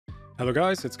Hello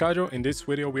guys, it's Kydro. In this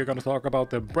video we are going to talk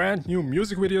about the brand new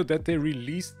music video that they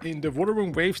released in the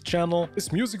Wuthering Waves channel.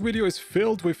 This music video is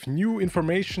filled with new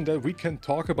information that we can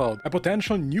talk about. A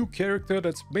potential new character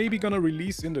that's maybe gonna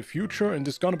release in the future and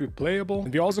is gonna be playable.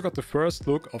 And we also got the first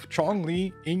look of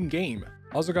Cameylla in-game.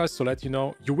 Also guys, to let you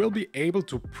know, you will be able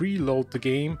to preload the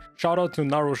game. Shout out to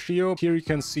Naroshio. Here you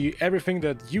can see everything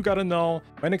that you gotta know,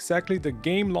 when exactly the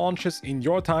game launches in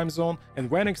your time zone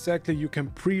and when exactly you can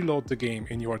preload the game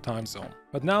in your time zone.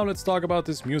 But now let's talk about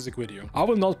this music video. I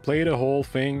will not play the whole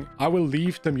thing. I will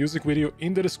leave the music video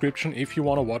in the description if you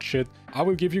want to watch it. I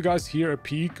will give you guys here a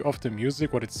peek of the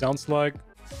music, what it sounds like.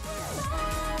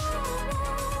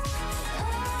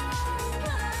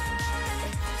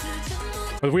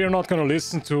 But we are not gonna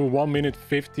listen to 1 minute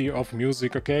 50 of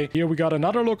music, okay? Here we got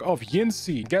another look of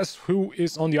Yinsi. Guess who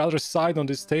is on the other side on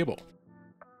this table?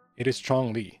 It is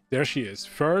Cameylla. There she is.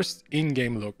 First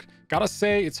in-game look. Gotta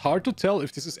say, it's hard to tell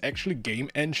if this is actually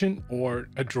game engine or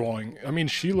a drawing. I mean,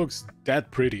 she looks that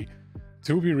pretty,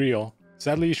 to be real.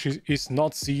 Sadly, she is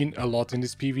not seen a lot in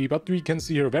this PV, but we can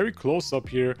see her very close up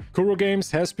here. Kuro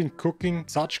Games has been cooking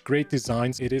such great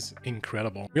designs. It is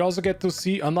incredible. We also get to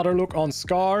see another look on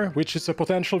Scar, which is a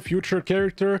potential future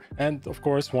character, and of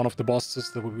course, one of the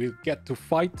bosses that we will get to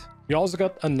fight. We also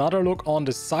got another look on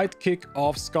the sidekick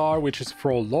of Scar, which is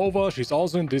Frolova. She's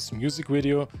also in this music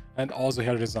video, and also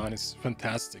her design is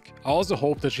fantastic. I also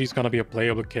hope that she's gonna be a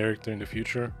playable character in the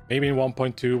future, maybe in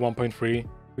 1.2, 1.3.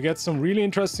 We get some really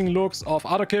interesting looks of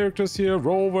other characters here.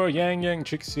 Rover, Yang,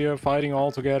 Chicks here fighting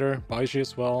all together. Baishi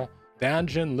as well.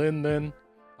 Danjin, Lin.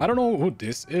 I don't know who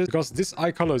this is because this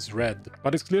eye color is red,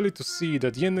 but it's clearly to see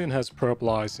that Yinlin has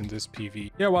purple eyes in this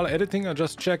PV. Yeah, while editing I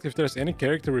just checked if there's any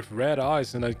character with red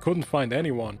eyes and I couldn't find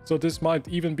anyone. So this might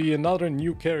even be another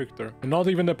new character. And not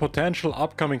even the potential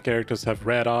upcoming characters have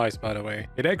red eyes, by the way.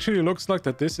 It actually looks like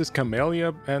that this is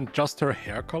Cameylla and just her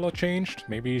hair color changed.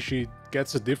 Maybe she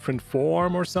gets a different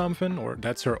form or something, or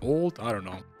that's her old, I don't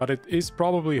know. But it is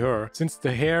probably her, since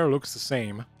the hair looks the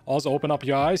same. Also open up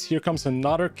your eyes, here comes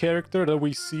another character that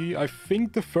we see, I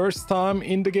think the first time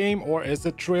in the game or as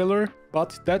a trailer.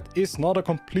 But that is not a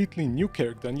completely new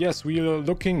character. And yes, we are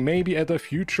looking maybe at a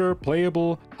future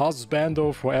playable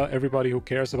husbando for everybody who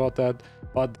cares about that.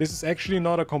 But this is actually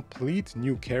not a complete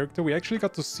new character. We actually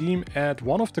got to see him at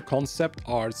one of the concept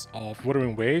arts of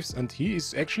Wuthering Waves. And he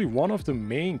is actually one of the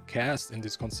main cast in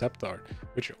this concept art.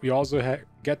 Which we also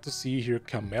get to see here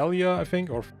Cameylla, I think,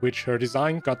 or which her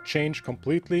design got changed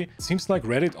completely. It seems like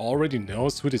Reddit already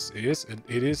knows who this is. And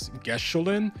it is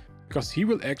Geshulin, because he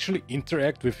will actually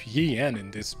interact with Yan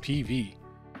in this PV.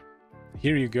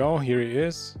 Here you go, here he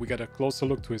is. We got a closer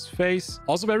look to his face.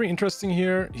 Also very interesting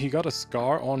here, he got a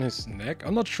scar on his neck.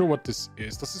 I'm not sure what this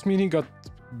is. Does this mean he got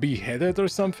beheaded or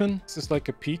something? This is like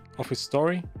a peek of his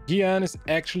story. Yan is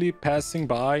actually passing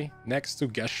by next to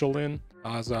Geshulin.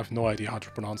 So I have no idea how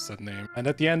to pronounce that name. And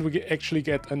at the end, we actually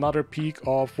get another peek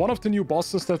of one of the new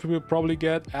bosses that we will probably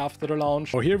get after the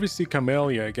launch. So here we see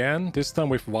Cameylla again, this time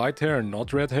with white hair and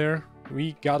not red hair.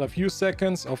 We got a few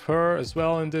seconds of her as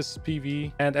well in this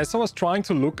PV. And as I was trying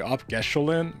to look up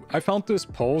Geshulin, I found this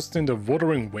post in the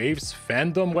Wuthering Waves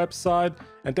fandom website.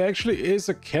 And there actually is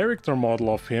a character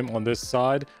model of him on this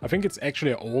side. I think it's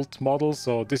actually an old model,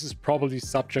 so this is probably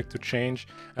subject to change.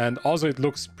 And also it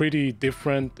looks pretty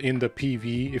different in the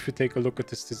PV if you take a look at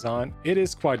this design. It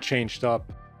is quite changed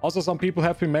up. Also, some people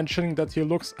have been mentioning that he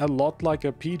looks a lot like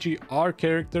a PGR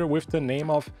character with the name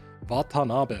of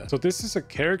Watanabe. So this is a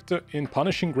character in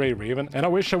Punishing Grey Raven, and I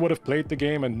wish I would have played the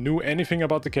game and knew anything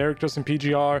about the characters in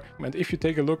PGR. And if you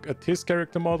take a look at his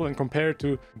character model and compare it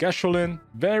to Geshulin,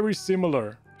 very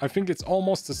similar. I think it's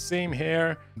almost the same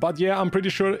hair. But yeah, I'm pretty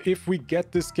sure if we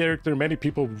get this character, many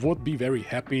people would be very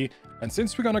happy. And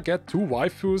since we're gonna get two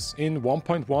waifus in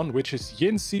 1.1, which is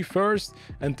Yinsi first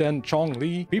and then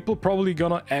Cameylla, people probably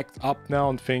gonna act up now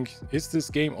and think, is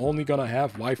this game only gonna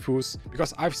have waifus?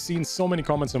 Because I've seen so many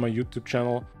comments on my YouTube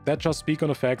channel that just speak on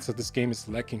the facts that this game is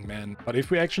lacking, man. But if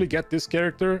we actually get this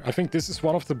character, I think this is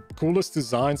one of the coolest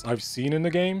designs I've seen in the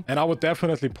game. And I would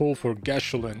definitely pull for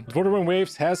Geshulin. Wuthering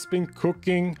Waves has been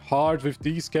cooking hard with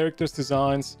these characters'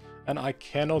 designs. And I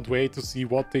cannot wait to see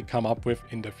what they come up with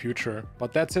in the future.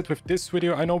 But that's it with this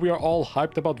video. I know we are all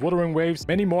hyped about Wuthering Waves.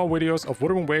 Many more videos of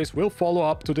Wuthering Waves will follow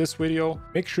up to this video.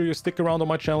 Make sure you stick around on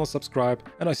my channel, subscribe,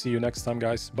 and I see you next time,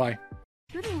 guys. Bye.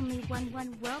 You're the only one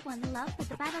world, one love, but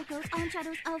the battle goes on,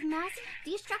 shadows of mass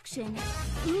destruction.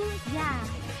 Ooh, yeah.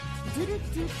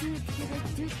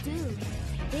 Do-do-do-do-do-do-do-do.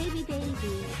 Baby,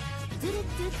 baby.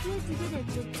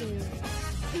 Do-do-do-do-do-do-do-do.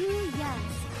 Ooh, yes.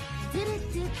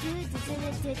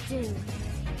 Do-do-do-do-do-do-do-do.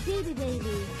 Baby,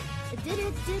 baby.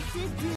 Do-do-do-do-do.